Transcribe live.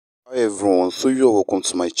Hey everyone, so you're welcome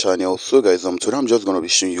to my channel. So guys, today I'm just gonna be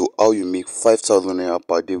showing you how you make 5,000 naira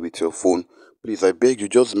per day with your phone. Please, I beg you,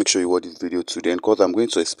 just make sure you watch this video to the end, because I'm going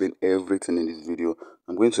to explain everything in this video.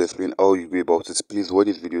 I'm going to explain how you go about it. Please watch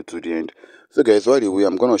this video to the end. So guys, right away,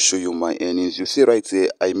 I'm gonna show you my earnings. You see right here,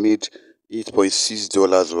 I made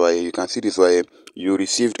 $8.6 right here. You can see this right here. You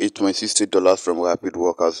received $8.60 from Rapid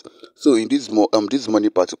Workers. So in this money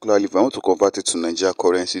particularly, if I want to convert it to Nigeria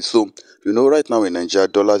currency, so you know right now in Nigeria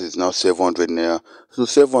dollars is now 700 naira. So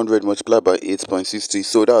 700 multiplied by 8.60,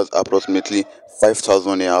 so that's approximately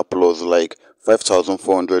 5,000 naira plus like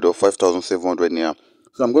 5,400 or 5,700 naira.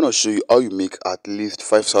 So I'm gonna show you how you make at least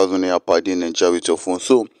 5,000 naira per day in Nigeria with your phone.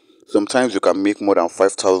 So sometimes you can make more than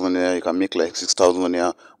 5,000 naira, you can make like 6,000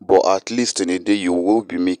 naira, but at least in a day you will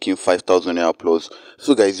be making 5,000 naira plus.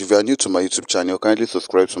 So guys, if you are new to my YouTube channel, kindly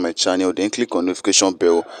subscribe to my channel, then click on notification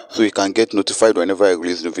bell so you can get notified whenever I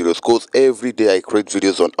release new videos, because every day I create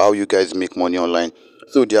videos on how you guys make money online.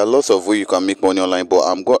 So there are lots of ways you can make money online, but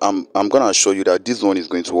I'm gonna show you that this one is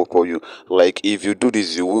going to work for you. Like if you do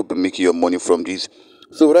this, you will be making your money from this.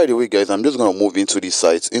 So right away guys, I'm just gonna move into this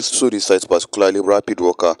site, particularly Rapid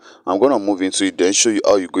Worker. I'm gonna move into it, then show you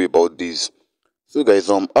how you go about this. So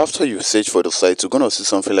guys, after you search for the site, you're gonna see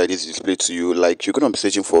something like this displayed to you. Like you're gonna be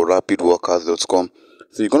searching for rapidworkers.com.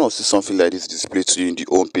 So you're gonna see something like this displayed to you in the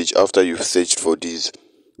home page after you've searched for this.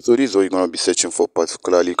 So this is what you're gonna be searching for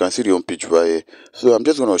particularly. You can see the home page right here. So I'm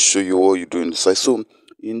just gonna show you what you do in the site. So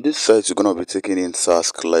in this site, you're gonna be taking in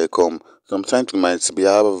tasks like sometimes you might be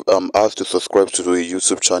asked to subscribe to a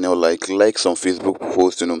YouTube channel, like some Facebook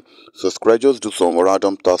posts, subscribe, just do some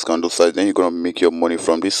random tasks on the site, then you're gonna make your money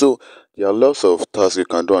from this. So there are lots of tasks you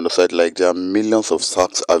can do on the site, like there are millions of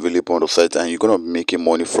tasks available on the site, and you're gonna be making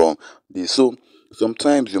money from this. So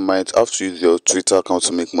sometimes you might have to use your Twitter account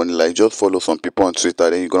to make money, like just follow some people on Twitter,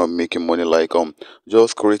 then you're gonna be making money. Like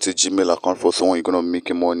just create a Gmail account for someone, you're gonna be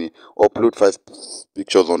making money. Upload 5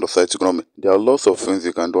 pictures on the site, there are lots of things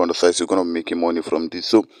you can do on the site, you're gonna be making money from this.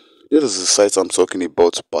 So this is the site I'm talking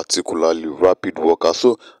about, particularly Rapid Worker.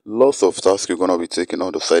 So lots of tasks you're gonna be taking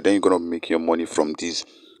on the site, then you're gonna make your money from this.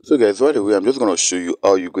 So guys, right away, I'm just gonna show you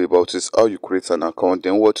how you go about it, how you create an account,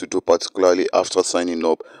 then what to do particularly after signing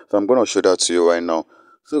up. So I'm gonna show that to you right now.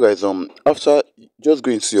 So guys, after, just go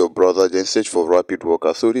into your browser, then search for Rapid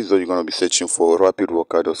Worker. So this is what you're gonna be searching for,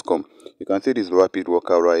 rapidworker.com. You can see this Rapid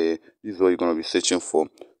Worker right here. This is what you're gonna be searching for.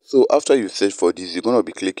 So after you search for this, you're gonna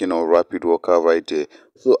be clicking on Rapid Worker right there.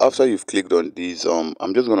 So after you've clicked on this,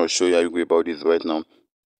 I'm just gonna show you how you go about this right now.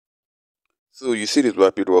 So you see this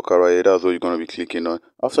Rapid Worker right here, that's what you're going to be clicking on.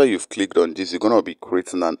 After you've clicked on this, you're going to be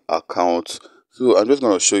creating an account. So I'm just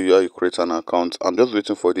going to show you how you create an account. I'm just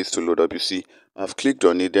waiting for this to load up. You see, I've clicked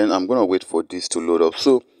on it, then I'm going to wait for this to load up.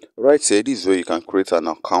 So right here, this is where you can create an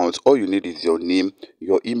account. All you need is your name,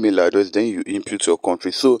 your email address, then you input your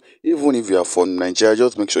country. So even if you are from Nigeria,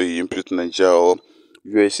 just make sure you input Nigeria or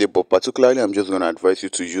USA, but particularly I'm just going to advise you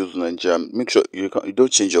to use Nigeria. Make sure you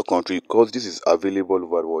don't change your country, because this is available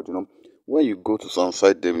over the world. When you go to some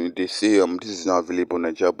site, they say this is not available in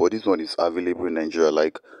Nigeria, but this one is available in Nigeria.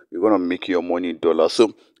 Like you're gonna make your money in dollars.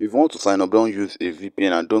 So if you want to sign up, don't use a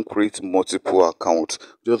VPN and don't create multiple accounts.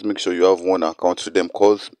 Just make sure you have one account to them,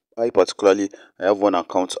 because I have one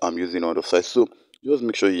account I'm using on the site. So just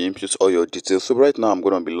make sure you input all your details. So right now I'm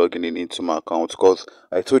gonna be logging in into my account, because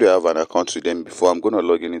I told you I have an account with them before. I'm gonna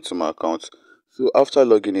log in into my account. So after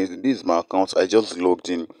logging in, this is my account. I just logged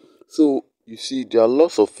in. So you see, there are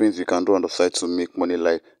lots of things you can do on the site to make money.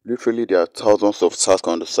 Like literally, there are thousands of tasks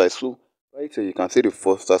on the site. So right here, you can see the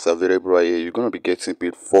first task available right here. You're gonna be getting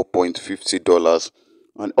paid $4.50,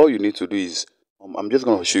 and all you need to do is I'm just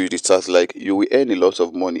gonna show you the task. Like you will earn a lot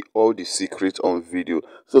of money. All the secrets on video.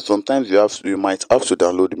 So sometimes you might have to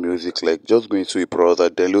download music. Like just go into a browser,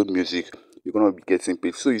 download music. You're gonna be getting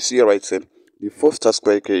paid. So you see right here, the first task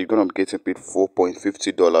right here, you're gonna be getting paid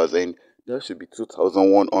 $4.50, and that should be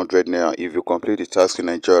 2,100 naira if you complete the task in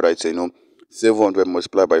Nigeria, right? 700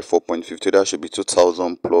 multiplied by 4.50, that should be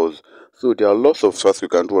 2,000 plus. So there are lots of tasks you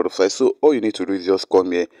can do on the site. So all you need to do is just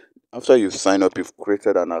come here. After you sign up, you've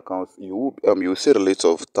created an account, you will see the list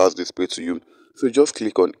of tasks displayed to you. So just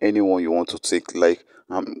click on any one you want to take. Like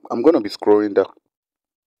I'm gonna be scrolling down.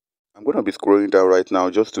 I'm going to be scrolling down right now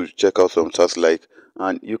just to check out some tasks, like,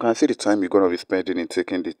 and you can see the time you're going to be spending in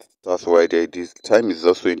taking the task right there. This time is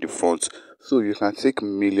also in the front, so you can take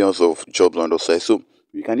millions of jobs on the side. So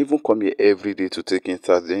you can even come here every day to take in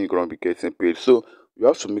tasks, then you're going to be getting paid. So you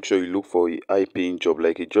have to make sure you look for a high paying job,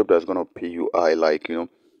 like a job that's going to pay you high. Like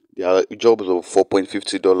there are jobs of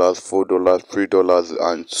 $4.50, $4,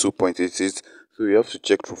 $3, and 2.88. So you have to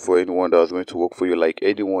check through for anyone that's going to work for you, like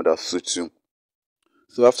anyone that suits you.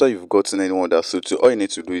 So after you've gotten anyone that suits you, all you need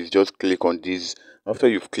to do is just click on this. After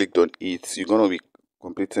you've clicked on it, you're gonna be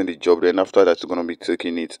completing the job. Then after that, you're gonna be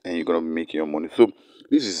taking it and you're gonna be making your money. So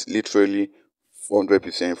this is literally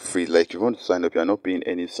 100% free. Like if you want to sign up, you're not paying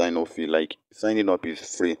any sign up fee. Like signing up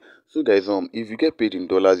is free. So guys, if you get paid in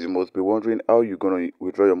dollars, you must be wondering how you're gonna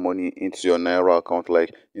withdraw your money into your Naira account,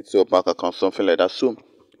 like into your bank account, something like that. So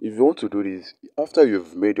if you want to do this, after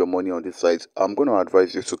you've made your money on this site, I'm gonna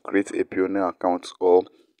advise you to create a Pioneer account or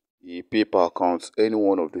a PayPal account, any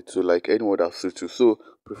one of the two, like anyone that suits you. So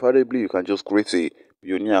preferably you can just create a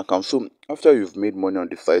Pioneer account. So after you've made money on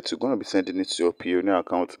the site, you're gonna be sending it to your Pioneer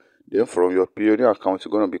account. Then from your Pioneer account,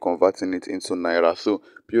 you're gonna be converting it into Naira. So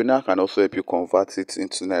Pioneer can also help you convert it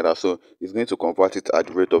into Naira. So it's going to convert it at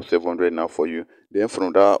the rate of 700 now for you. Then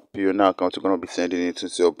from that Pioneer account, you're gonna be sending it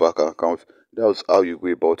into your bank account. That's how you go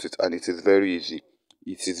about it, and it is very easy.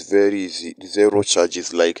 It is very easy. Zero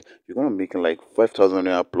charges. Like you're gonna make like 5,000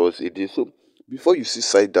 naira plus a day. So before you see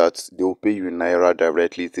side that they will pay you in naira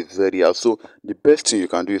directly, it is very hard. So the best thing you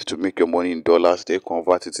can do is to make your money in dollars, then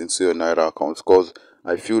convert it into your naira account. Because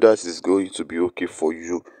I feel that is going to be okay for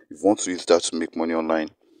you if you want to use that to make money online.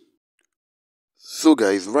 So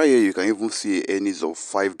guys, right here you can even see earnings of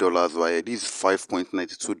 $5 right here. This is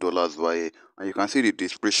 $5.92 right here. And you can see the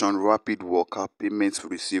description rapid worker payments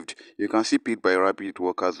received. You can see paid by rapid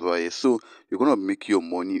workers right here. So you're gonna make your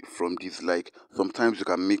money from this. Like sometimes you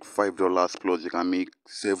can make $5 plus, you can make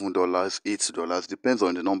 $7, $8, depends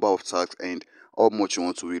on the number of tasks and how much you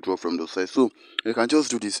want to withdraw from the site. So you can just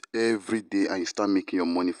do this every day and you start making your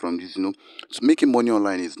money from this. So making money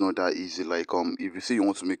online is not that easy. Like if you say you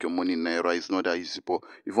want to make your money in naira, it's not that easy. But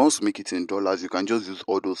if you want to make it in dollars, you can just use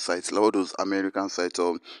all those sites, like all those American sites,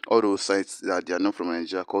 or all those sites that they are not from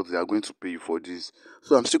Nigeria, because they are going to pay you for this.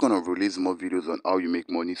 So I'm still gonna release more videos on how you make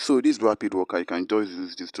money. So this rapid worker, you can just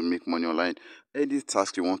use this to make money online. Any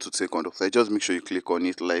task you want to take on the site, just make sure you click on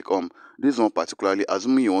it. Like this one particularly,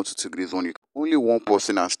 assuming you want to take this one, only one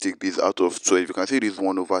person has take this out of 12. You can see this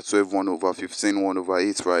 1 over 12, 1 over 15, 1 over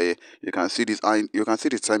 8 right here. You can see this, and you can see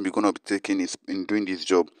the time you're gonna be taking is in doing this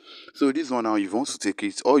job. So this one now, if you want to take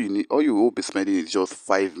it, all you will be spending is just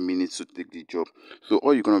 5 minutes to take the job. So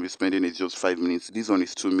all you're gonna be spending is just 5 minutes. This one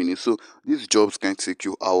is 2 minutes. So these jobs can take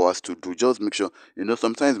you hours to do. Just make sure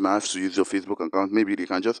sometimes you might have to use your Facebook account. Maybe they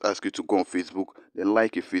can just ask you to go on Facebook, then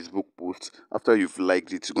like a Facebook post. After you've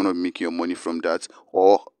liked it, you're gonna make your money from that.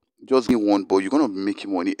 Or just give one, but you're gonna be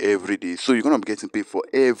making money every day, so you're gonna be getting paid for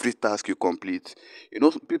every task you complete.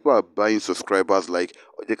 People are buying subscribers. Like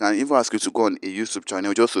they can even ask you to go on a YouTube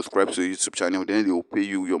channel, just subscribe to a YouTube channel, then they will pay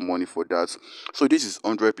you your money for that. So this is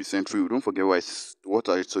 100% free. Don't forget what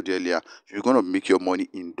I told you earlier. You're gonna make your money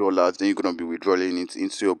in dollars, then you're gonna be withdrawing it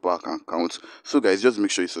into your bank account. So guys, just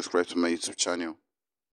make sure you subscribe to my YouTube channel.